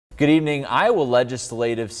Good evening. Iowa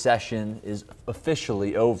legislative session is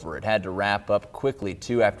officially over. It had to wrap up quickly,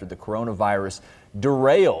 too, after the coronavirus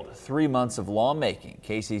derailed 3 months of lawmaking.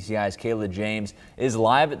 KCCI's Kayla James is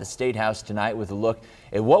live at the State House tonight with a look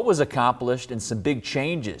at what was accomplished and some big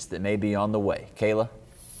changes that may be on the way. Kayla?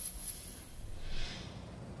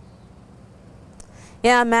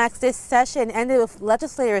 Yeah, Max, this session ended with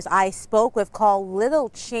legislators I spoke with call little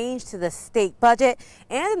change to the state budget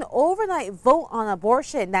and an overnight vote on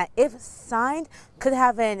abortion that, if signed, could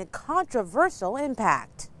have a controversial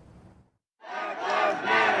impact. Black Lives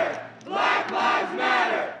Matter! Black Lives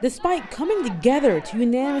Matter! Despite coming together to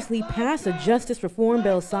unanimously pass a justice reform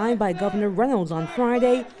bill signed by Governor Reynolds on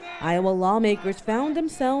Friday, Iowa lawmakers found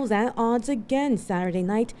themselves at odds again Saturday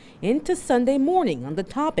night into Sunday morning on the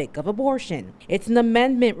topic of abortion. It's an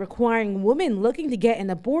amendment requiring women looking to get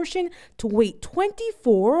an abortion to wait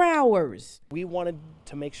 24 hours. We wanted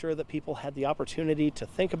to make sure that people had the opportunity to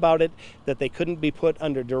think about it, that they couldn't be put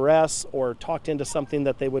under duress or talked into something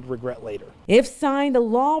that they would regret later. If signed, the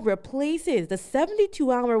law replaces the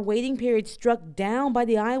 72-hour waiting period struck down by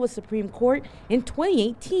the Iowa Supreme Court in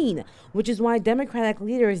 2018, which is why Democratic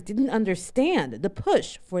leaders didn't understand the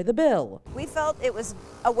push for the bill. We felt it was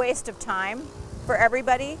a waste of time for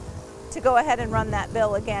everybody to go ahead and run that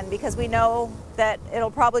bill again, because we know that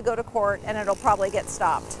it'll probably go to court and it'll probably get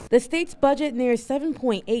stopped. The state's budget nears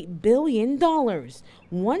 $7.8 billion.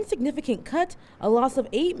 One significant cut, a loss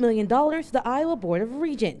of $8 million to the Iowa Board of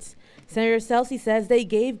Regents. Senator Celsi says they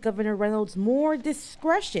gave Governor Reynolds more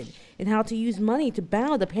discretion in how to use money to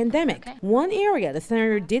battle the pandemic. One area the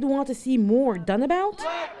senator did want to see more done about: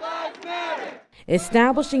 Black Lives Matter!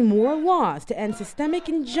 Establishing more laws to end systemic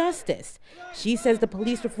injustice. She says the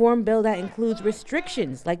police reform bill that includes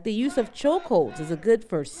restrictions like the use of chokeholds is a good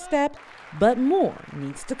first step, but more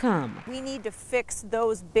needs to come. We need to fix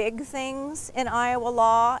those big things in Iowa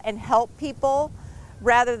law and help people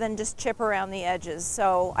rather than just chip around the edges.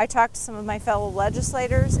 So I talked to some of my fellow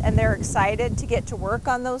legislators and they're excited to get to work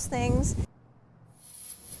on those things.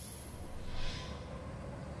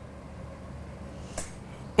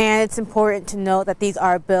 And it's important to note that these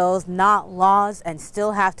are bills, not laws, and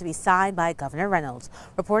still have to be signed by Governor Reynolds.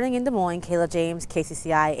 Reporting in Des Moines, Kayla James,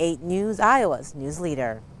 KCCI 8 News, Iowa's news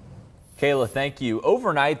leader. Kayla, thank you.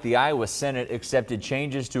 Overnight, the Iowa Senate accepted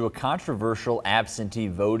changes to a controversial absentee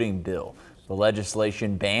voting bill. The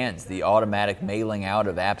legislation bans the automatic mailing out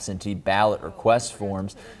of absentee ballot request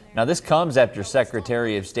forms. Now, this comes after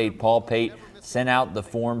Secretary of State Paul Pate sent out the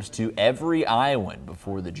forms to every Iowan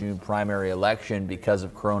before the June primary election because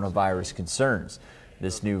of coronavirus concerns.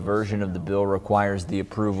 This new version of the bill requires the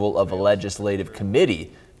approval of a legislative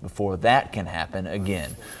committee before that can happen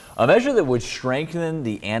again. A measure that would strengthen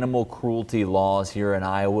the animal cruelty laws here in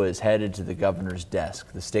Iowa is headed to the governor's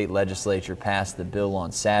desk. The state legislature passed the bill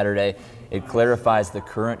on Saturday. It clarifies the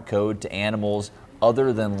current code to animals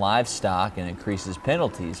other than livestock and increases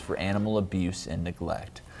penalties for animal abuse and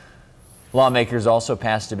neglect. Lawmakers also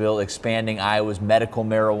passed a bill expanding Iowa's medical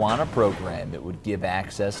marijuana program. It would give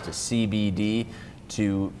access to CBD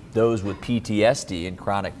to those with PTSD and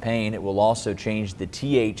chronic pain. It will also change the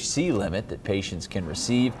THC limit that patients can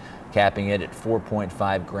receive, capping it at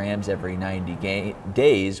 4.5 grams every 90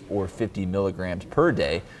 days or 50 milligrams per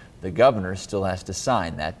day. The governor still has to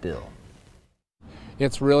sign that bill.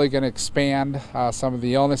 It's really going to expand some of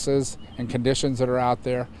the illnesses and conditions that are out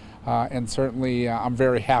there. And certainly I'm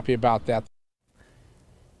very happy about that.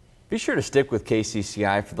 Be sure to stick with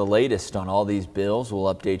KCCI for the latest on all these bills.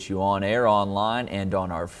 We'll update you on air, online, and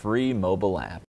on our free mobile app.